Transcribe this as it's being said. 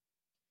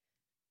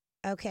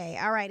Okay,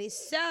 all righty.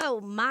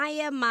 So,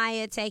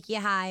 Maya, take you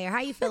higher.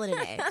 How you feeling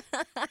today?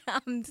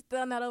 I'm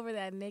still not over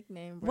that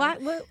nickname, bro.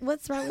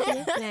 What's wrong with the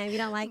nickname? You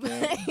don't like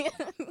it?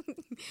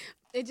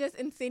 It just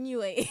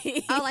insinuates.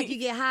 Oh, like you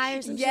get high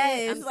or some yes,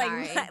 shit? I'm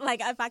sorry.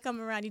 like if I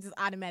come around, you just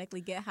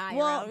automatically get high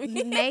Well, around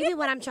me. maybe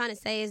what I'm trying to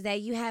say is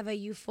that you have a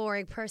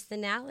euphoric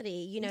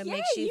personality. You know,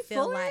 makes you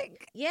feel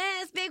like,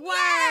 yes, big words.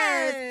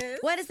 Yes.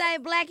 What to say,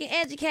 black and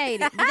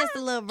educated, but just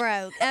a little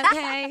broke,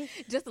 okay?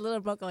 Just a little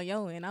broke on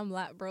your end. I'm a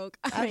lot broke.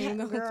 I Okay, ain't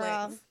gonna girl.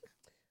 flex.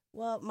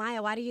 Well,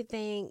 Maya, why do you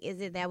think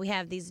is it that we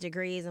have these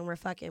degrees and we're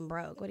fucking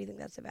broke? What do you think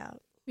that's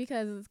about?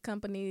 Because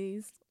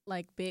companies,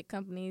 like big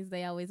companies,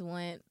 they always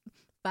want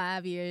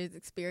 5 years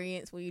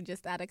experience when you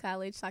just out of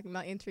college, talking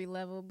about entry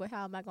level. But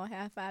how am I gonna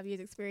have 5 years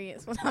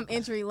experience when I'm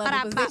entry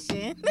level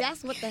position?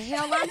 That's what the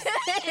hell I'm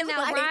saying now,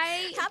 Like,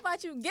 right? How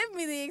about you give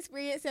me the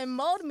experience and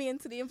mold me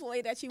into the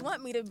employee that you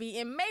want me to be,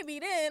 and maybe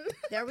then.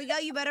 There we go.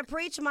 You better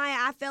preach, Maya.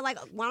 I feel like,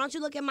 why don't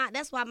you look at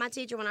that's why my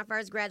teacher, when I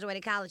first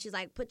graduated college, she's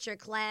like, put your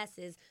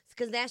classes,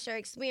 because that's your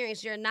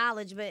experience, your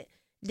knowledge, but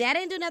that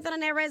didn't do nothing on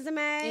that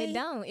resume. It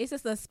don't. It's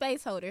just a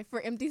space holder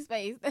for empty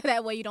space.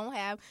 That way you don't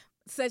have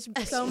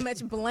so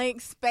much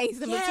blank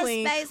space in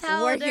between space work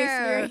holder.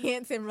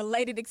 experience and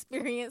related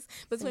experience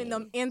between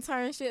them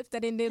internships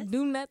that didn't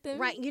do nothing.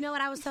 Right. You know what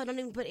I was told? Don't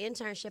even put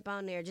internship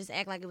on there. Just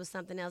act like it was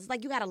something else. It's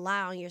like you got to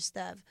lie on your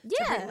stuff to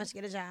Yeah. pretty much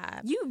get a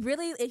job. You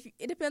really, if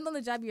it depends on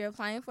the job you're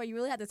applying for, you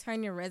really have to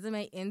turn your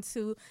resume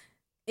into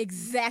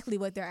exactly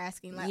what they're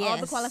asking. Like all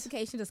the Yes.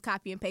 qualifications, just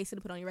copy and paste it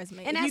and put on your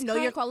resume. And if that's you know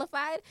you're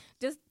qualified,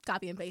 just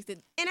copy and paste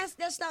it. And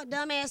that's so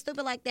dumb ass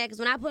stupid like that. Because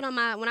when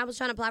I was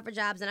trying to apply for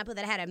jobs and I put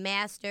that I had a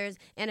master's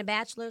and a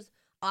bachelor's,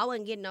 I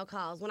wasn't getting no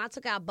calls. When I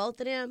took out both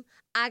of them,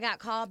 I got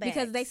called back.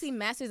 Because they see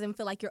masters and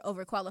feel like you're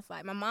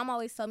overqualified. My mom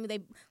always told me they,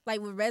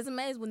 like with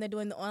resumes, when they're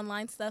doing the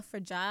online stuff for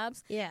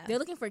jobs, they're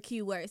looking for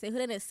keywords. They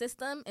put it in a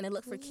system and they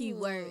look for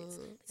keywords.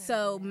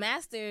 So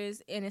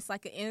masters, and it's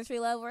like an entry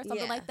level or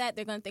something like that,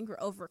 they're going to think you're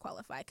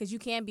overqualified because you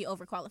can be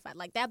overqualified.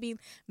 Like that'd be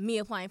me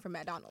applying for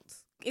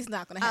McDonald's. It's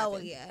not going to happen. Oh,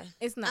 yeah.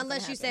 It's not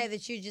unless you happen. say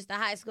that you're just a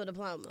high school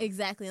diploma.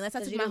 Exactly. Unless I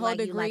 'Cause took you my look whole like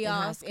you degree like in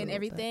high off school, and but,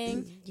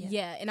 everything.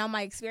 yeah. And all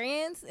my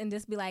experience, and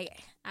just be like,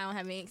 I don't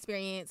have any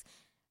experience.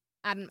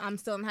 I'm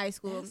still in high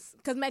school.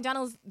 Because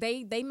McDonald's,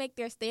 they make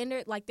their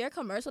standard, like their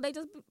commercial they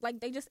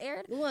just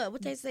aired.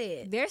 What they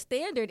said? Their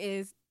standard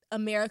is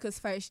America's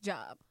first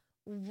job.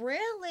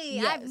 Really?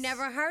 Yes. I've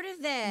never heard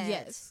of that.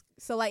 Yes.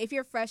 So like if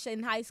you're fresh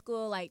in high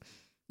school, like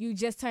you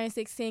just turned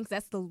 16, 'cause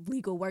that's the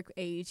legal work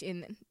age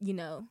in,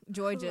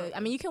 Georgia. I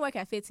mean, you can work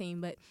at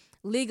 15, but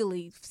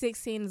legally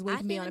 16 is when you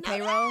can be on a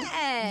payroll.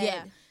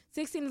 Yeah.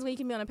 16 is when you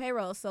can be on a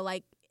payroll. So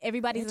like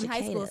everybody's in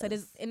high school. So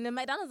there's and the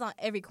McDonald's on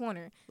every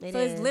corner.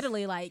 It's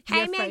literally like, hey,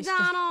 you're fresh.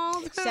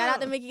 McDonald's. Shout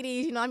out to Mickey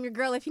D's. I'm your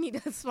girl if you need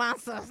to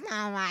sponsor us.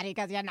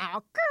 Because you're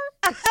not.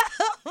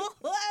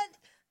 What?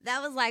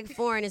 That was like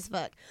foreign as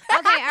fuck.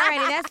 Okay,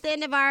 alrighty. That's the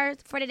end of ours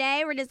for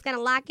today. We're just going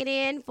to lock it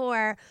in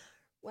for,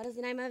 what is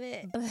the name of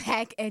it?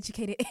 Black,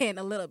 educated, and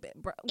a little bit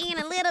broke. And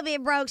a little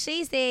bit broke.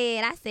 She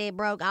said, I said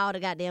broke all the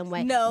goddamn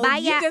way. No, Bye,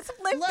 you y'all. just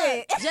flipped Look,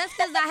 it. just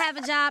because I have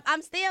a job,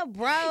 I'm still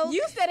broke.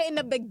 You said it in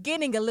the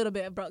beginning a little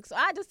bit broke, so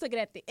I just took it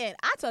at the end.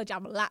 I told you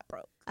I'm a lot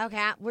broke.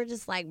 Okay, we're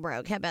just like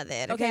broke. How about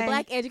that? Okay,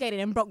 black, educated,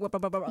 and broke. Broke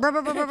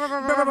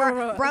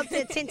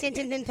to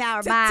 10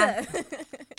 power. Bye.